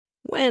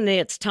When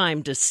it's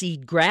time to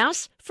seed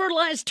grass,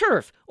 fertilize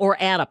turf, or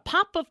add a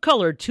pop of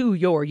color to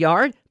your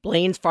yard,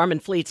 Blaine's Farm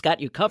and Fleet's got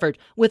you covered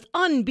with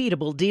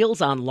unbeatable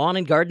deals on lawn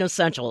and garden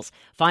essentials.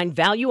 Find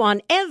value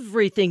on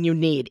everything you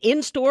need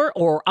in-store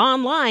or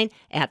online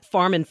at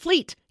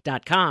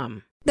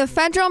farmandfleet.com. The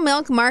Federal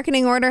Milk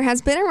Marketing Order has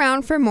been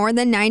around for more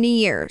than 90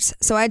 years,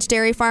 so Edge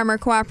Dairy Farmer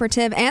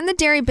Cooperative and the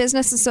Dairy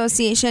Business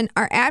Association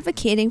are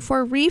advocating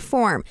for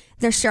reform.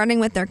 They're starting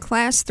with their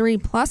Class 3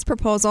 Plus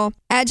proposal.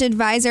 Edge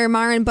advisor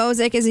Marin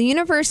Bozic is a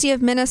University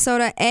of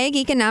Minnesota ag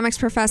economics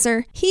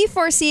professor. He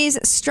foresees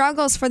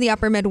struggles for the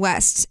upper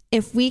Midwest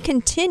if we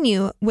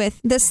continue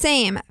with the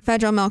same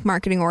Federal Milk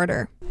Marketing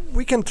Order.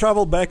 We can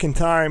travel back in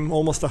time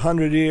almost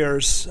 100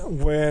 years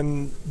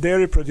when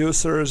dairy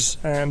producers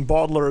and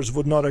bottlers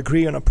would not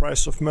agree on a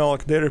price of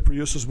milk. Dairy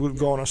producers would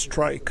go on a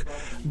strike.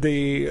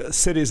 The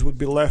cities would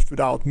be left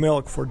without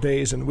milk for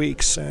days and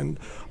weeks. And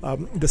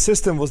the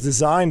system was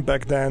designed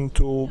back then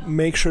to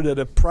make sure that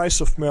the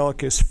price of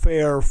milk is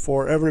fair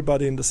for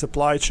everybody in the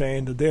supply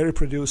chain, the dairy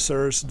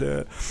producers,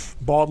 the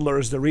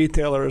bottlers, the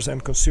retailers,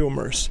 and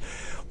consumers.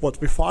 What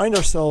we find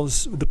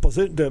ourselves,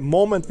 the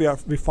moment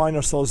we find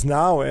ourselves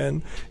now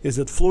in, is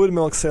that fluid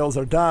milk sales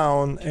are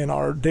down and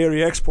our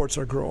dairy exports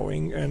are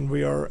growing, and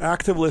we are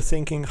actively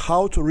thinking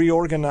how to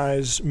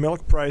reorganize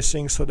milk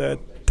pricing so that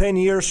 10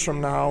 years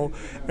from now,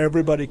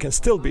 everybody can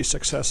still be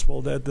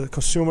successful, that the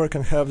consumer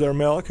can have their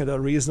milk at a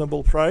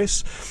reasonable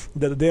price,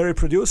 that the dairy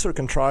producer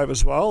can thrive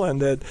as well,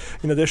 and that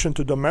in addition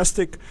to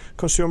domestic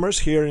consumers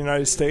here in the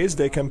United States,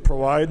 they can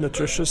provide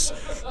nutritious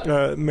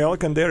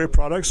milk and dairy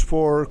products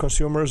for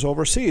consumers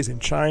overseas, in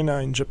China,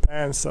 in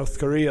Japan, South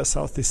Korea,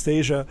 Southeast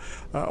Asia,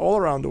 all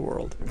around the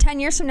world. 10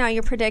 years from now,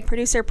 you predict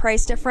producer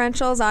price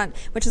differentials,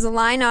 which is a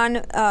line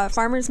on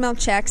farmers' milk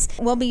checks,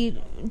 will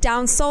be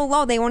down so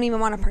low they won't even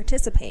want to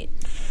participate.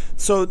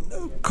 So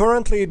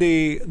currently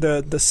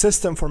the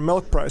system for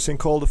milk pricing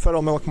called the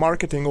Federal Milk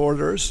Marketing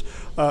Orders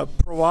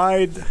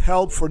provide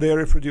help for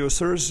dairy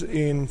producers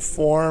in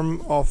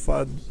form of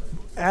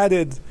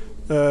added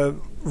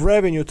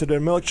revenue to their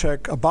milk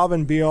check above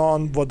and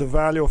beyond what the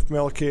value of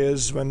milk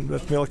is when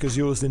that milk is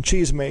used in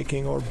cheese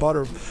making or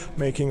butter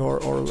making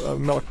or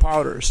milk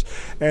powders.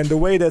 And the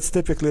way that's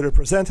typically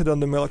represented on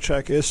the milk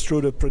check is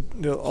through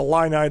a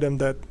line item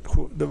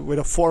with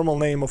a formal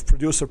name of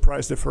producer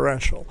price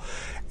differential.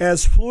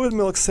 As fluid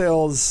milk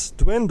sales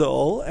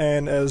dwindle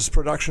and as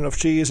production of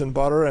cheese and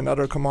butter and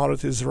other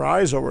commodities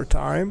rise over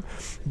time,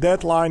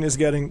 that line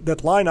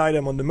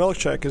item on the milk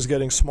check is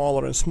getting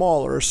smaller and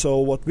smaller. So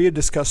what we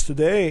discussed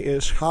today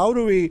is how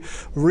do we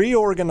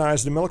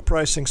reorganize the milk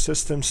pricing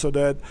system so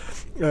that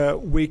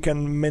we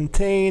can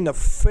maintain a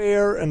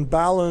fair and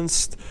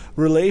balanced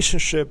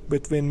relationship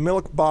between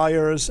milk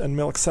buyers and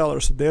milk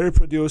sellers, dairy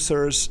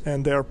producers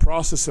and their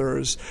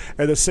processors,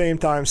 at the same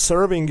time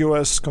serving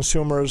U.S.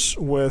 consumers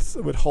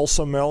with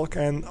wholesome milk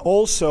and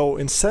also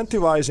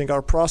incentivizing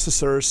our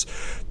processors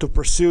to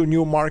pursue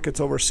new markets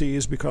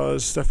overseas,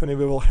 because, Stephanie,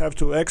 we will have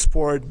to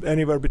export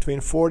anywhere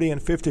between 40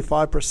 and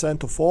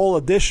 55% of all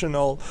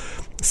additional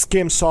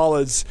skim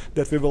solids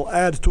that we will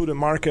add to the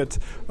market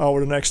over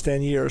the next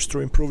 10 years to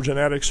improve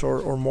genetics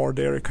or more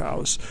dairy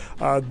cows.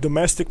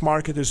 Domestic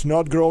market is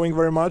not growing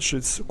very much.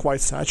 It's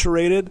quite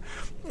saturated.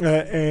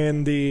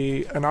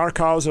 And our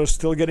cows are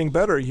still getting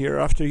better year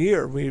after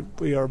year.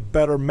 We are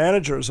better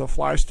managers of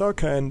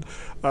livestock, and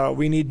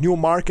we need new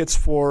markets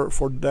for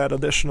that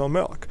additional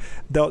milk.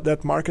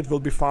 That market will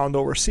be found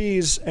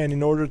overseas, and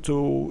in order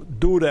to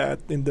do that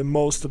in the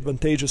most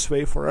advantageous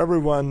way for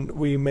everyone,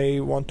 we may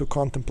want to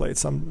contemplate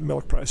some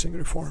milk pricing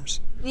reforms.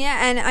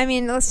 Yeah, and I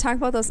mean, let's talk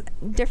about those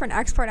different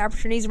export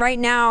opportunities. Right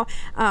now,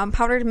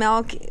 powdered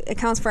milk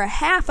accounts for a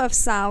half of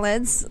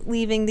solids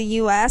leaving the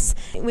U.S.,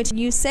 which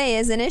you say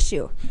is an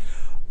issue.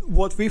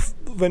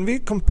 When we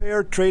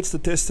compare trade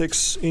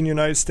statistics in the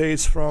United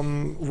States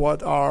from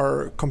what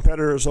our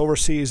competitors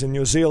overseas in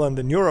New Zealand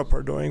and Europe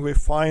are doing, we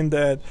find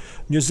that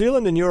New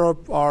Zealand and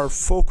Europe are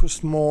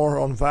focused more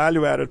on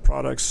value-added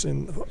products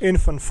in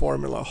infant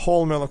formula,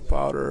 whole milk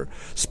powder,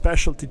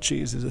 specialty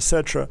cheeses,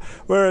 etc.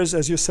 Whereas,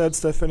 as you said,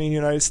 Stephanie, in the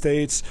United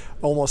States,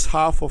 almost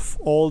half of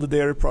all the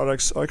dairy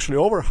products, actually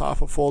over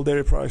half of all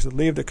dairy products that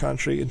leave the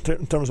country in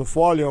terms of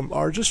volume,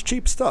 are just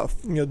cheap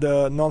stuff.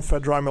 The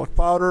non-fat dry milk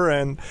powder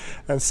and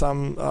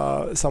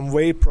some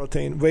whey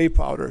protein, whey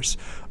powders.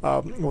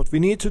 What we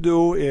need to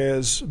do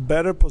is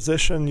better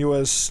position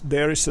U.S.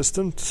 dairy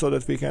system so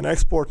that we can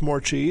export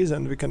more cheese,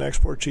 and we can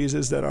export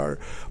cheeses that are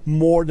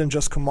more than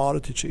just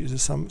commodity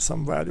cheeses,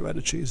 some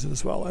value-added cheeses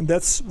as well. And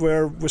that's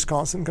where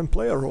Wisconsin can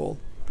play a role.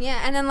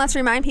 Yeah, and then let's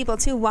remind people,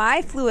 too,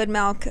 why fluid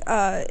milk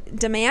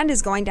demand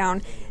is going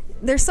down.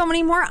 There's so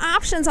many more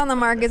options on the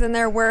market than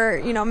there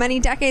were, many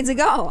decades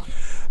ago.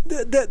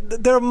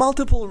 There are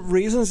multiple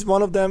reasons.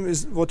 One of them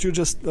is what you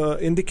just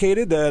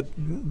indicated, that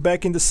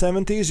back in the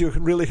 70s you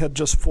really had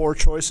just 4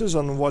 choices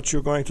on what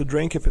you're going to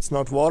drink if it's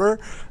not water.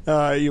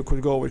 You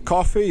could go with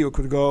coffee, you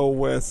could go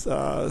with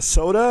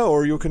soda,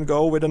 or you can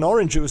go with an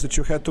orange juice that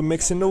you had to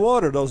mix in the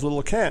water, those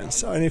little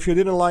cans. And if you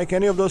didn't like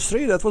any of those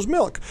 3, that was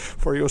milk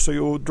for you. So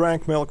you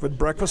drank milk with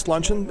breakfast,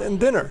 lunch, and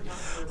dinner.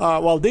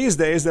 While these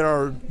days there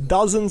are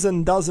dozens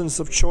and dozens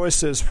of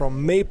choices,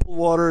 from maple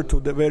water to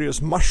the various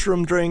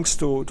mushroom drinks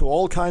to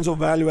all kinds of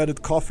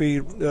value-added coffee,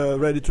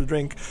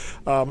 ready-to-drink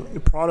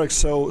products.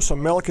 So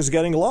milk is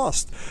getting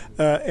lost.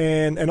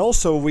 And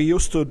also, we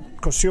used to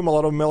consume a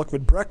lot of milk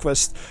with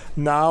breakfast.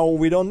 Now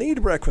we don't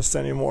need breakfast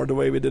anymore the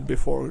way we did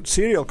before.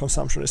 Cereal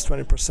consumption is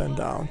 20%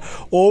 down.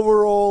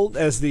 Overall,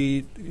 as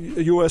the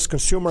U.S.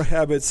 consumer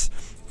habits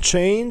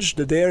change,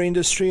 the dairy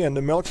industry and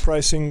the milk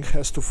pricing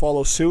has to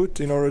follow suit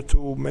in order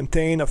to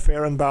maintain a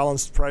fair and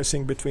balanced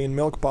pricing between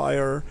milk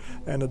buyer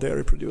and the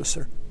dairy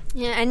producer.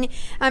 Yeah, and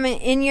I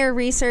mean, in your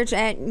research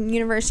at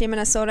University of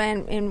Minnesota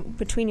and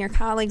between your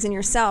colleagues and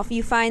yourself,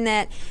 you find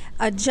that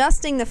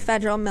adjusting the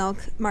federal milk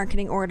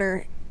marketing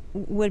order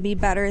would be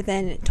better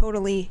than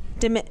totally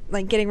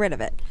getting rid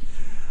of it.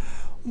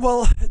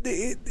 Well,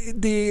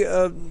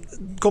 the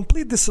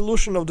complete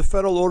dissolution of the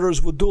federal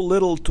orders would do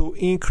little to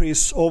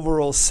increase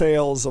overall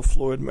sales of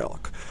fluid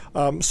milk.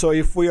 So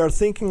if we are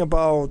thinking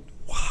about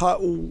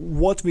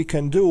what we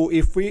can do,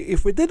 if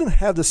we didn't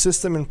have the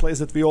system in place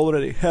that we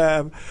already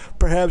have,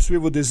 perhaps we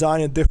would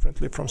design it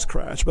differently from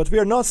scratch. But we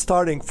are not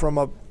starting from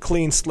a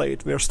clean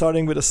slate. We are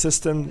starting with a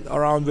system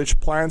around which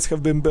plants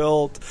have been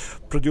built,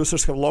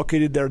 producers have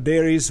located their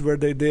dairies where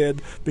they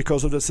did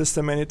because of the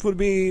system, and it would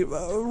be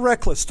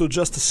reckless to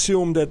just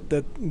assume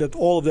that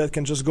all of that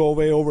can just go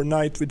away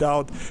overnight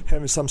without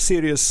having some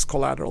serious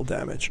collateral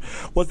damage.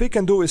 What we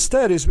can do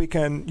instead is we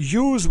can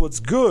use what's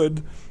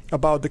good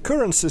about the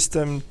current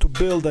system to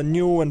build a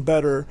new and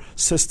better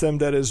system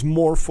that is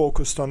more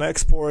focused on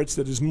exports,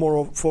 that is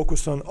more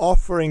focused on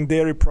offering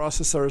dairy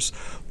processors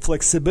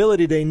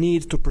flexibility they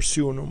need to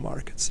pursue new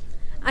markets.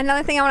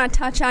 Another thing I want to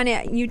touch on,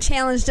 you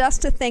challenged us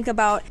to think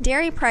about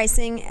dairy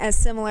pricing as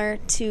similar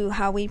to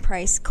how we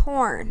price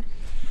corn.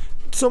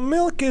 So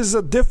milk is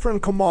a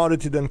different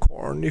commodity than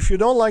corn. If you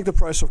don't like the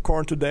price of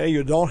corn today,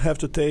 you don't have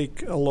to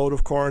take a load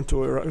of corn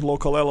to a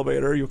local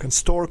elevator. You can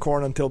store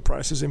corn until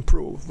prices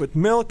improve. With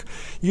milk,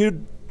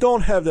 you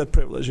don't have that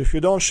privilege. If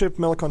you don't ship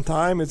milk on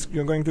time,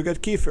 you're going to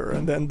get kefir,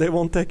 and then they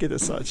won't take it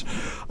as such.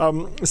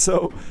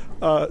 So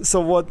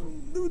what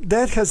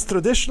that has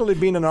traditionally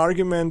been an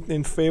argument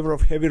in favor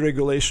of heavy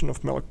regulation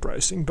of milk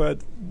pricing.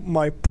 But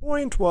my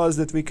point was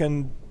that we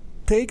can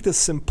take the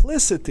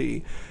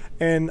simplicity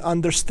and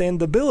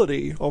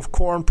understandability of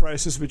corn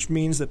prices, which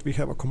means that we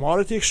have a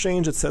commodity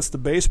exchange that sets the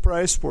base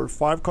price for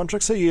 5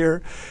 contracts a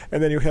year,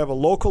 and then you have a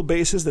local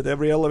basis that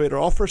every elevator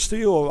offers to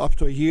you up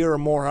to a year or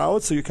more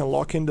out, so you can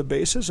lock in the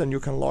basis and you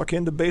can lock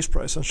in the base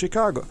price on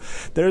Chicago.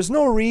 There is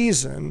no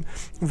reason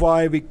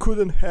why we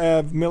couldn't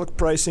have milk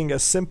pricing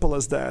as simple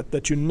as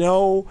that you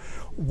know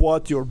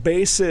what your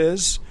base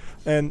is,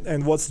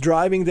 and what's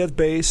driving that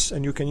base,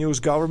 and you can use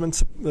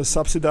government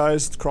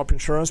subsidized crop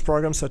insurance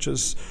programs such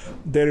as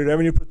dairy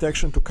revenue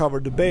protection to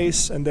cover the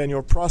base, and then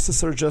your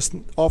processor just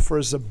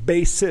offers a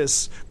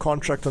basis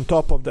contract on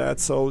top of that.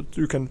 So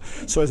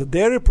as a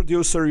dairy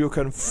producer, you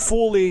can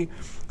fully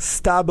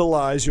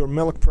stabilize your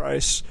milk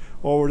price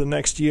over the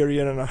next year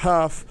and a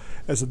half.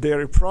 As a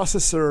dairy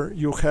processor,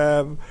 you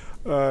have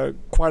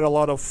quite a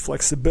lot of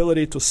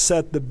flexibility to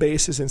set the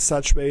basis in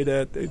such way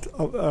that it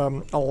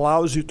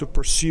allows you to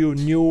pursue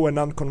new and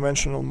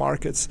unconventional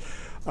markets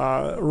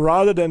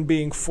rather than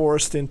being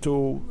forced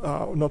into,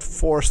 not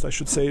forced I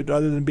should say,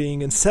 rather than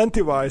being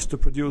incentivized to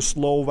produce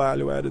low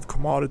value added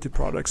commodity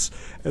products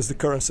as the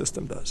current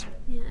system does.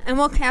 Yeah. And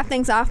we'll cap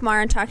things off,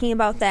 Maren, talking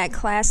about that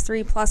Class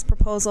 3 Plus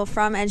proposal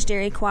from Edge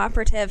Dairy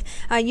Cooperative.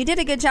 You did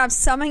a good job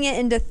summing it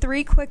into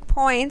 3 quick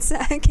points.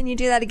 Can you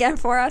do that again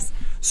for us?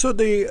 So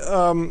the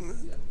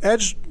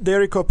Edge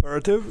Dairy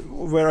Cooperative,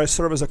 where I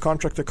serve as a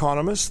contract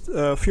economist,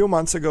 a few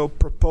months ago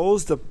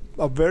proposed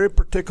a very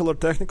particular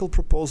technical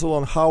proposal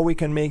on how we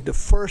can make the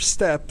first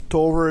step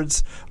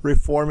towards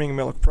reforming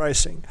milk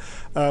pricing.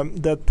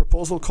 That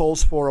proposal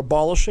calls for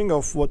abolishing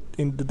of what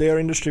in the dairy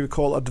industry we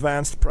call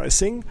advanced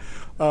pricing.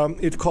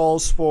 It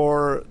calls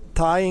for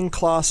tying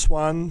Class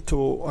 1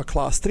 to a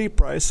Class 3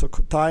 price, so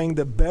tying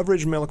the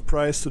beverage milk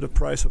price to the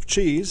price of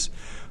cheese,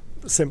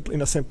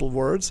 in simple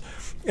words,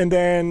 and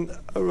then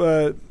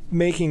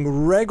making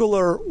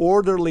regular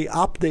orderly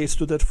updates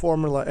to that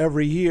formula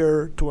every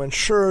year to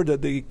ensure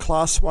that the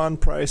Class 1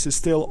 price is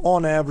still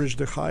on average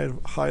the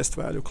highest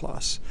value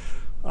class.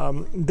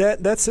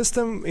 That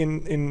system,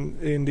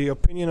 in the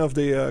opinion of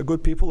the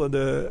good people at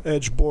the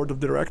Edge Board of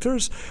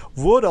Directors,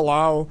 would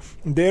allow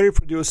dairy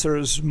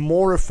producers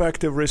more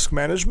effective risk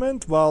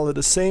management, while at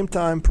the same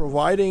time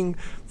providing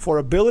for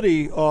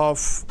ability of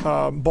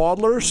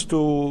bottlers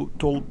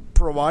to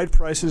provide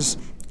prices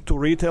to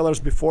retailers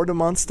before the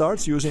month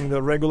starts using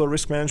the regular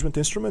risk management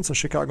instruments on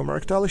Chicago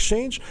Mercantile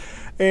Exchange.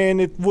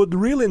 And it would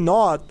really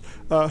not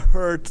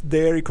hurt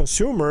dairy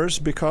consumers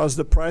because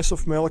the price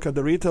of milk at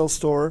the retail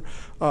store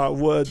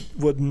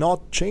would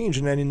not change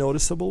in any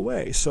noticeable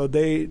way. So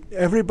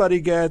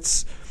everybody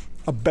gets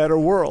a better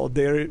world.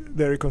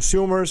 Dairy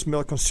consumers,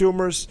 milk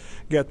consumers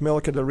get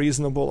milk at a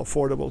reasonable,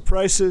 affordable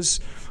prices.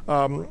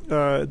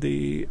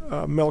 The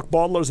milk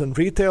bottlers and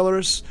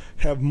retailers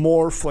have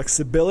more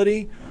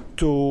flexibility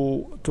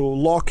to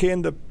lock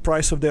in the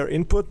price of their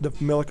input, the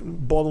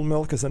bottled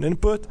milk as an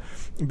input,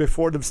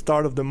 before the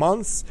start of the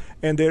month,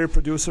 and dairy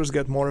producers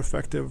get more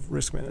effective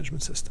risk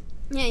management system.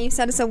 Yeah, you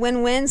said it's a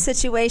win-win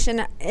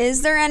situation.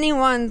 Is there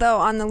anyone, though,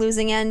 on the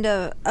losing end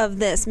of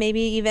this,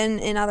 maybe even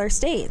in other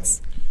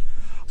states?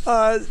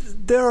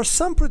 There are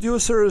some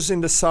producers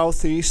in the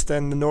Southeast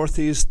and the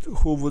Northeast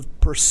who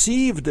would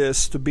perceive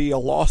this to be a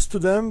loss to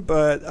them,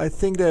 but I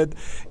think that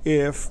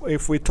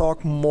if we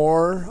talk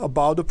more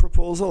about the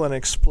proposal and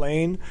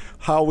explain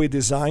how we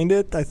designed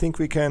it, I think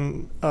we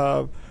can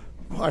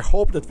I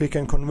hope that we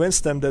can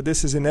convince them that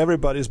this is in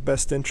everybody's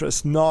best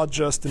interest, not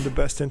just in the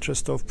best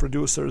interest of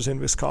producers in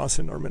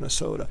Wisconsin or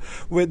Minnesota.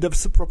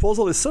 The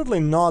proposal is certainly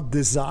not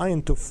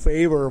designed to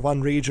favor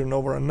one region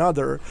over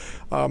another.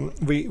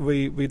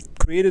 We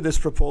created this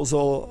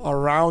proposal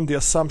around the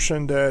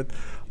assumption that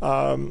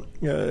how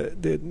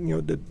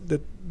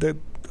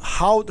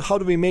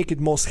do we make it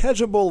most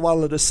hedgeable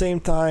while at the same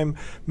time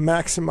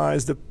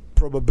maximize the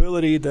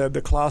probability that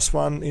the class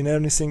 1 in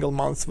any single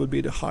month would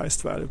be the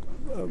highest value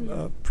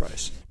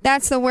price.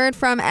 That's the word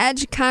from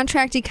Edge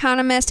contract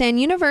economist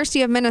and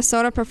University of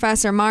Minnesota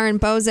professor Maren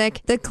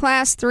Bozic. The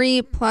Class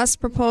 3 Plus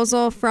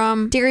proposal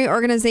from dairy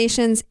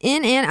organizations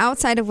in and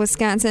outside of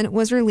Wisconsin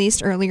was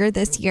released earlier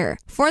this year.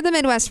 For the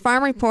Midwest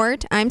Farm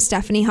Report, I'm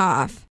Stephanie Hoff.